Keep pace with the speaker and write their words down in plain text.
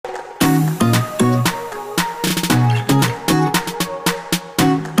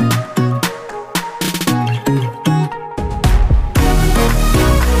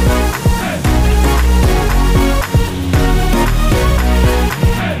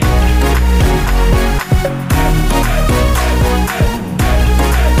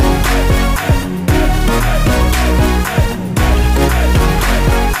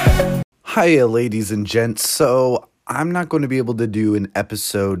Hiya, ladies and gents. So I'm not going to be able to do an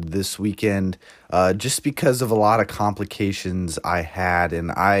episode this weekend just because of a lot of complications I had,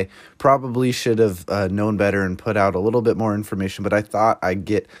 and I probably should have known better and put out a little bit more information, but I thought I'd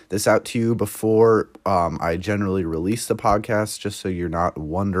get this out to you before I generally release the podcast, just so you're not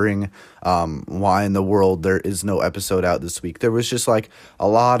wondering why in the world there is no episode out this week. There was just like a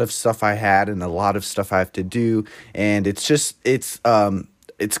lot of stuff I had and a lot of stuff I have to do, and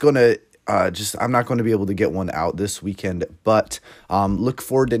I'm not going to be able to get one out this weekend, but look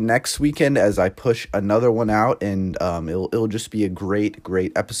forward to next weekend as I push another one out, and it'll just be a great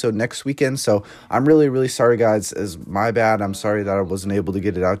episode next weekend. So I'm really, really sorry, guys. It's my bad. I'm sorry that I wasn't able to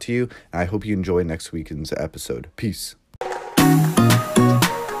get it out to you, and I hope you enjoy next weekend's episode. Peace.